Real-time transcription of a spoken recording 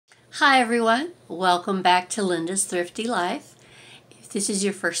Hi everyone, welcome back to Linda's Thrifty Life. If this is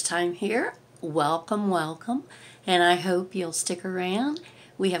your first time here, welcome, and I hope you'll stick around.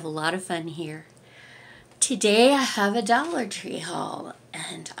 We have a lot of fun here. Today I have a Dollar Tree haul,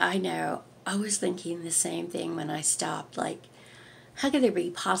 and I know I was thinking the same thing when I stopped, like, how could there be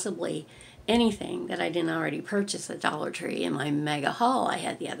possibly anything that I didn't already purchase at Dollar Tree in my mega haul I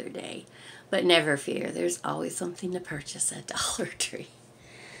had the other day? But never fear, there's always something to purchase at Dollar Tree.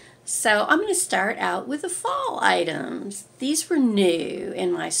 So I'm going to start out with the fall items. These were new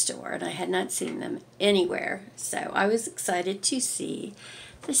in my store and I had not seen them anywhere. So I was excited to see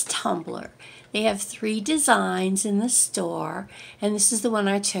this tumbler. They have 3 designs in the store, and this is the one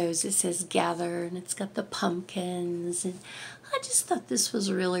I chose. It says Gather, and it's got the pumpkins, and I just thought this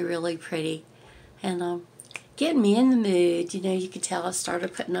was really pretty and getting me in the mood. You know, you could tell I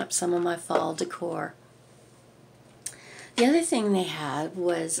started putting up some of my fall decor. The other thing they had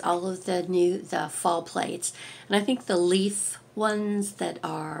was all of the fall plates, and I think the leaf ones that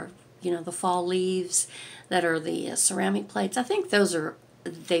are, you know, the fall leaves that are the ceramic plates, I think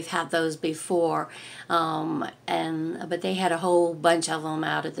they've had those before, but they had a whole bunch of them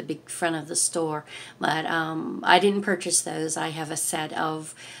out at the big front of the store, but I didn't purchase those. I have a set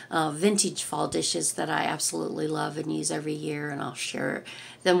of vintage fall dishes that I absolutely love and use every year, and I'll share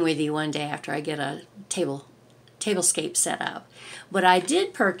them with you one day after I get a tablescape set up. But I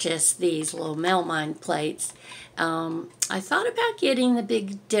did purchase these little melamine plates. I thought about getting the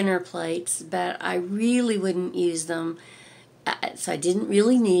big dinner plates, but I really wouldn't use them, so I didn't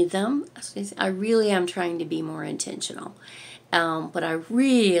really need them. I really am trying to be more intentional. But I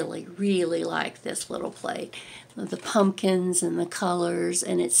really like this little plate, the pumpkins and the colors,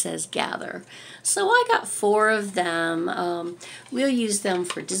 and it says Gather. So I got 4 of them. We'll use them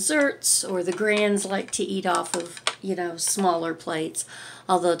for desserts, or the grands like to eat off of, you know, smaller plates,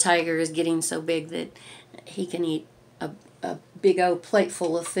 although Tiger is getting so big that he can eat a big old plate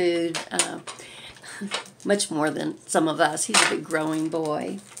full of food, much more than some of us. He's a big growing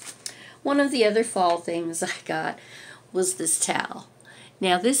boy. One of the other fall things I got was this towel.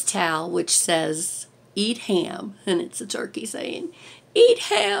 Now this towel, which says eat ham, and it's a turkey saying, eat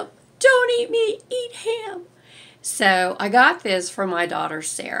ham, don't eat me, eat ham. So I got this for my daughter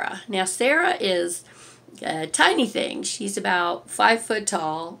Sarah. Now Sarah is a tiny thing. She's about 5 foot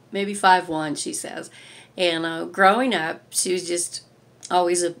tall, maybe 5'1", she says. And growing up, she was just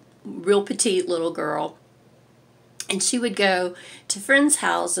always a real petite little girl. And she would go to friends'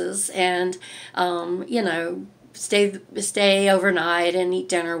 houses and, you know, stay overnight and eat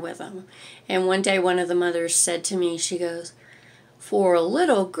dinner with them. And one day one of the mothers said to me, she goes, for a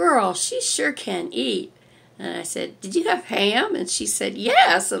little girl, she sure can eat. And I said, did you have ham? And she said,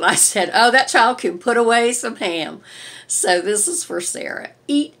 yes. And I said, oh, that child can put away some ham. So this is for Sarah.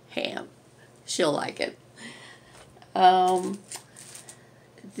 Eat ham. She'll like it. The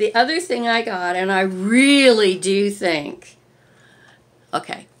other thing I got, and I really do think,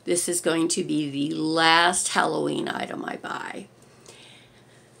 okay, this is going to be the last Halloween item I buy.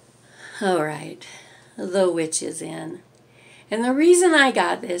 All right, the witch is in. And the reason I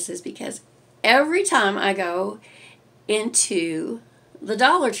got this is because every time I go into the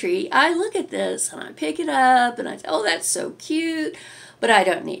Dollar Tree, I look at this and I pick it up and I say, oh, that's so cute, but I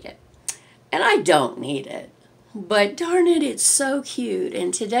don't need it. And I don't need it. But darn it, it's so cute.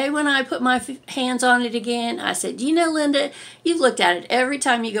 And today when I put my hands on it again, I said, you know, Linda, you've looked at it every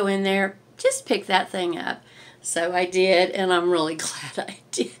time you go in there. Just pick that thing up. So I did, and I'm really glad I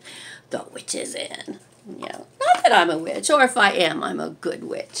did. The witch is in. You know, not that I'm a witch, or if I am, I'm a good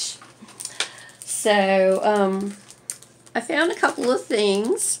witch. So I found a couple of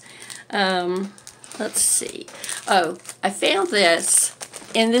things. Let's see. Oh, I found this,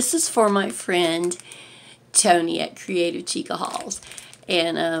 and this is for my friend Tony at Creative Chica Halls,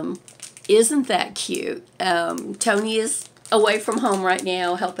 and isn't that cute? Tony is away from home right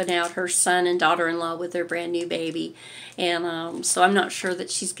now helping out her son and daughter-in-law with their brand new baby, and so I'm not sure that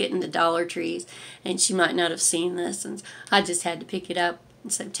she's getting to Dollar Trees, and she might not have seen this, and I just had to pick it up.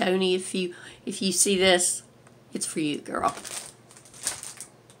 And so Tony, if you see this, it's for you, girl.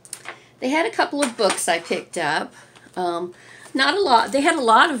 They had a couple of books I picked up. Not a lot. They had a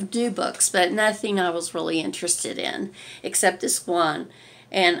lot of new books, but nothing I was really interested in, except this one.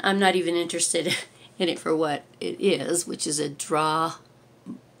 And I'm not even interested in it for what it is, which is a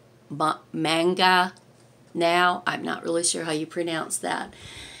manga now. I'm not really sure how you pronounce that.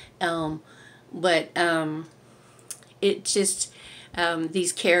 It just,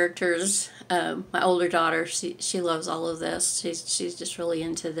 these characters, my older daughter, she loves all of this. She's just really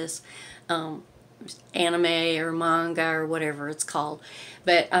into this anime or manga or whatever it's called.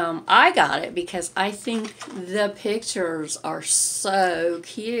 But I got it because I think the pictures are so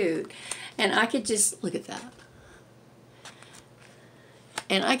cute. And I could just, look at that.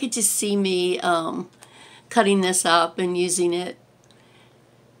 And I could just see me cutting this up and using it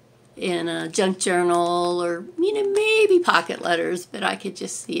in a junk journal or, you know, maybe pocket letters, but I could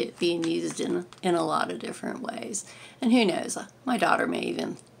just see it being used in a lot of different ways. And who knows, my daughter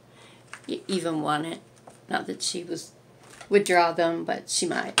may even want it. Not that she would draw them, but she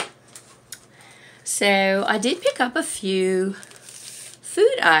might. So I did pick up a few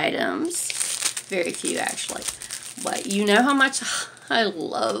food items, very few actually, but you know how much I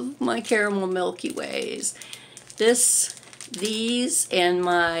love my caramel Milky Ways. These and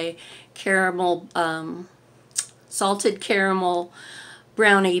my caramel, salted caramel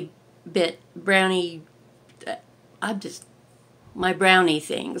my brownie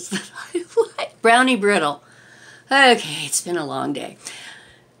things that I like. Brownie brittle. Okay, it's been a long day.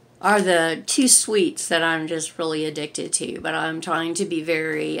 Are the two sweets that I'm just really addicted to, but I'm trying to be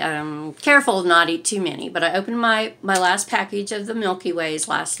very careful to not eat too many. But I opened my last package of the Milky Ways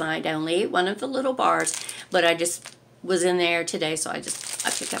last night. I only ate one of the little bars, but I just was in there today, so I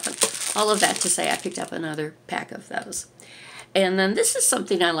picked up all of that to say I picked up another pack of those. And then this is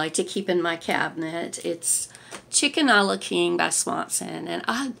something I like to keep in my cabinet. It's Chicken a la King by Swanson, and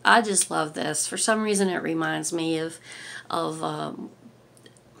I just love this. For some reason, it reminds me of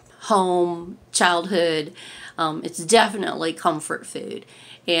home, childhood. It's definitely comfort food.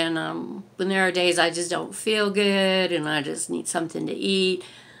 And when there are days I just don't feel good and I just need something to eat,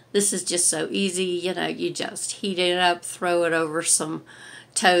 this is just so easy. You know, you just heat it up, throw it over some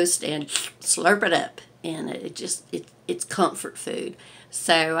toast, and slurp it up. And it's comfort food.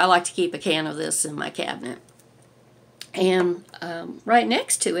 So I like to keep a can of this in my cabinet. And right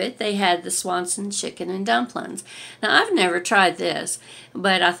next to it, they had the Swanson chicken and dumplings. Now, I've never tried this,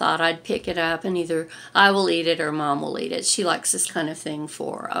 but I thought I'd pick it up and either I will eat it or Mom will eat it. She likes this kind of thing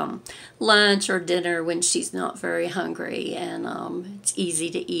for lunch or dinner when she's not very hungry, and it's easy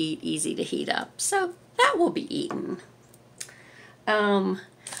to eat, easy to heat up. So that will be eaten.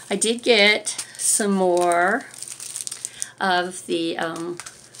 I did get some more of the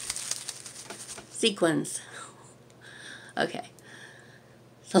sequins. Okay,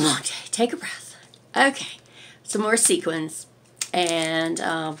 it's a long day. Take a breath. Okay, some more sequins. And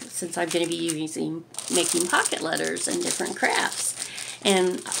since I'm going to be making pocket letters and different crafts.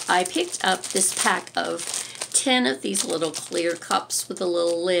 And I picked up this pack of 10 of these little clear cups with a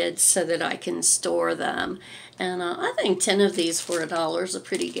little lid so that I can store them. And I think 10 of these for $1 is a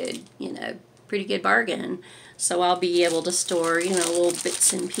pretty good, pretty good bargain. So I'll be able to store, little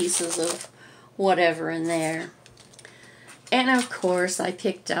bits and pieces of whatever in there. And of course, I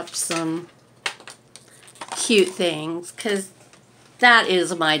picked up some cute things because that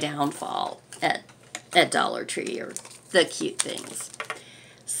is my downfall at Dollar Tree, or the cute things.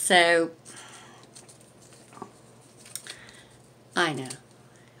 So, I know.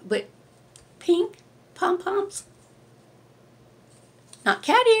 But pink pom-poms. Not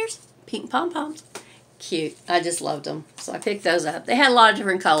cat ears. Pink pom-poms. Cute. I just loved them. So I picked those up. They had a lot of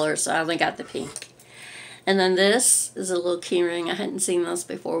different colors, so I only got the pink. And then this is a little key ring. I hadn't seen this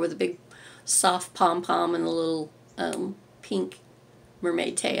before, with a big soft pom-pom and a little pink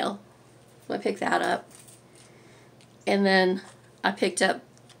mermaid tail. So I picked that up. And then I picked up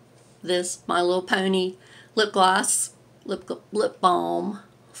this My Little Pony lip gloss, lip balm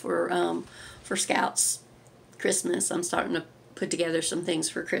for Scouts Christmas. I'm starting to put together some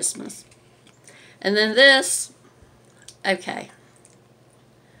things for Christmas. And then this, okay.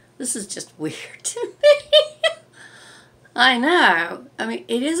 This is just weird to me. I know. I mean,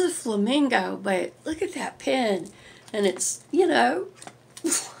 it is a flamingo, but look at that pen. And it's,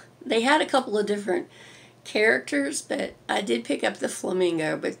 they had a couple of different characters, but I did pick up the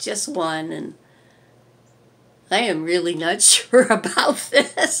flamingo, but just one. And I am really not sure about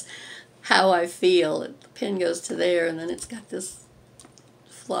this, how I feel. The pen goes to there, and then it's got this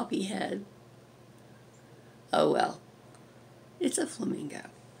floppy head. Oh, well. It's a flamingo.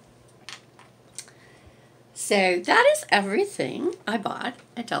 So that is everything I bought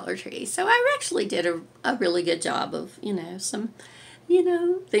at Dollar Tree. So I actually did a really good job of, some,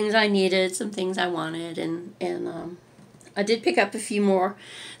 things I needed, some things I wanted. And I did pick up a few more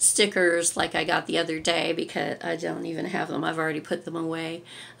stickers like I got the other day, because I don't even have them. I've already put them away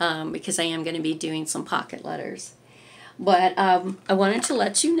because I am going to be doing some pocket letters. But I wanted to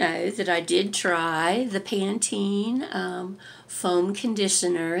let you know that I did try the Pantene foam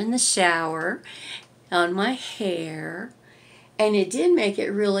conditioner in the shower on my hair, and it did make it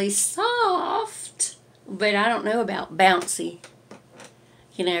really soft. but I don't know about bouncy.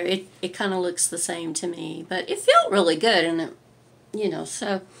 You know, it kind of looks the same to me, but it felt really good, and it, you know,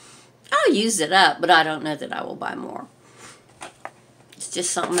 so I'll use it up, but I don't know that I will buy more. It's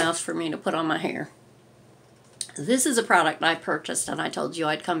just something else for me to put on my hair. This is a product I purchased, and I told you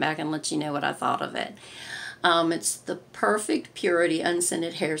I'd come back and let you know what I thought of it. It's the Perfect Purity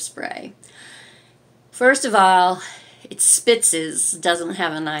Unscented Hairspray. First of all, it spitzes, doesn't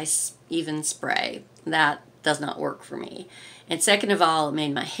have a nice even spray. That does not work for me. And second of all, it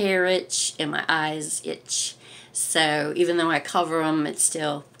made my hair itch and my eyes itch. So even though I cover them, it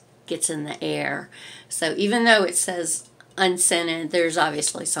still gets in the air. So even though it says unscented, there's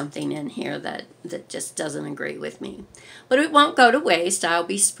obviously something in here that just doesn't agree with me. But it won't go to waste. I'll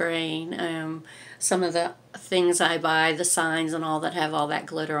be spraying some of the things I buy, the signs and all that have all that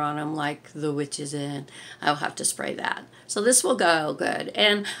glitter on them, like the witch's end. I'll have to spray that. So this will go good.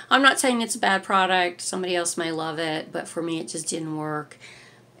 And I'm not saying it's a bad product. Somebody else may love it, but for me it just didn't work.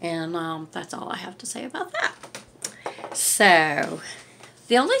 And that's all I have to say about that. So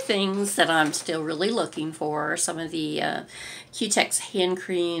the only things that I'm still really looking for are some of the Q-Tex hand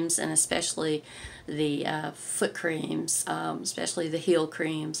creams, and especially the foot creams, especially the heel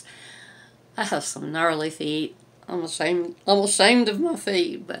creams. I have some gnarly feet. I'm ashamed of my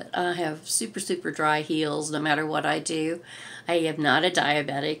feet, but I have super dry heels no matter what I do. I am not a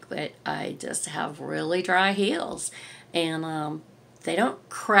diabetic, but I just have really dry heels. And they don't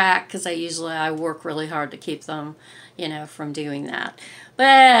crack because I work really hard to keep them, you know, from doing that.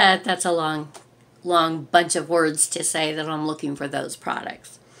 But that's a long bunch of words to say that I'm looking for those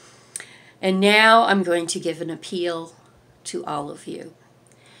products. And now I'm going to give an appeal to all of you.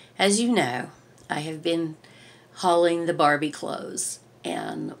 As you know, I have been hauling the Barbie clothes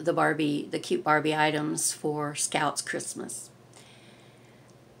and the cute Barbie items for Scouts Christmas.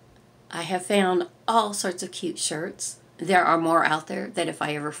 I have found all sorts of cute shirts. There are more out there that if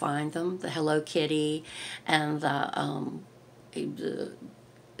I ever find them, the Hello Kitty and the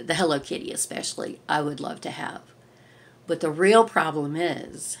Hello Kitty especially, I would love to have. But the real problem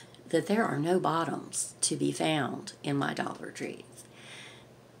is that there are no bottoms to be found in my Dollar Trees.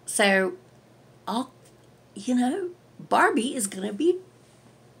 So, Barbie is going to be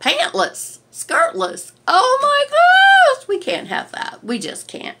pantless, skirtless. Oh my gosh, we can't have that. We just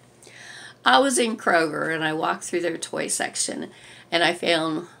can't. I was in Kroger and I walked through their toy section and I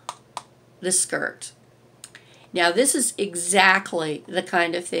found this skirt. Now this is exactly the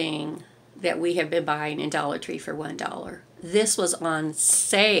kind of thing that we have been buying in Dollar Tree for $1. This was on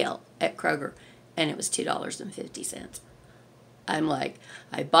sale at Kroger and it was $2.50. I'm like,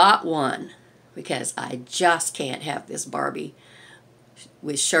 I bought one because I just can't have this Barbie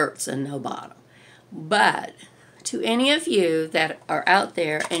with shirts and no bottom. But to any of you that are out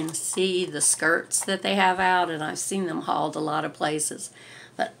there and see the skirts that they have out, and I've seen them hauled a lot of places,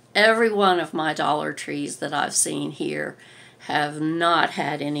 but every one of my Dollar Trees that I've seen here have not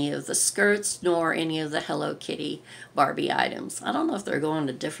had any of the skirts nor any of the Hello Kitty Barbie items. I don't know if they're going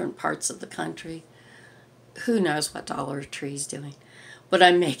to different parts of the country. Who knows what Dollar Tree's doing. But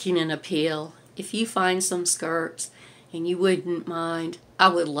I'm making an appeal. If you find some skirts and you wouldn't mind, I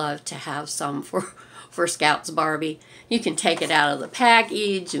would love to have some for Scouts Barbie. You can take it out of the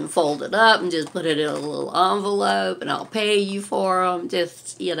package and fold it up and just put it in a little envelope and I'll pay you for them.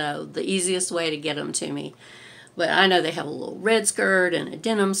 Just, the easiest way to get them to me. But I know they have a little red skirt and a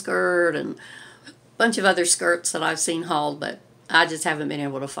denim skirt and a bunch of other skirts that I've seen hauled, but I just haven't been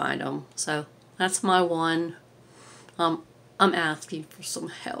able to find them. So that's my one. I'm asking for some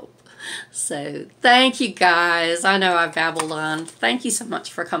help. So thank you guys. I know I've babbled on. Thank you so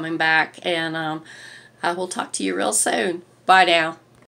much for coming back, and I will talk to you real soon. Bye now.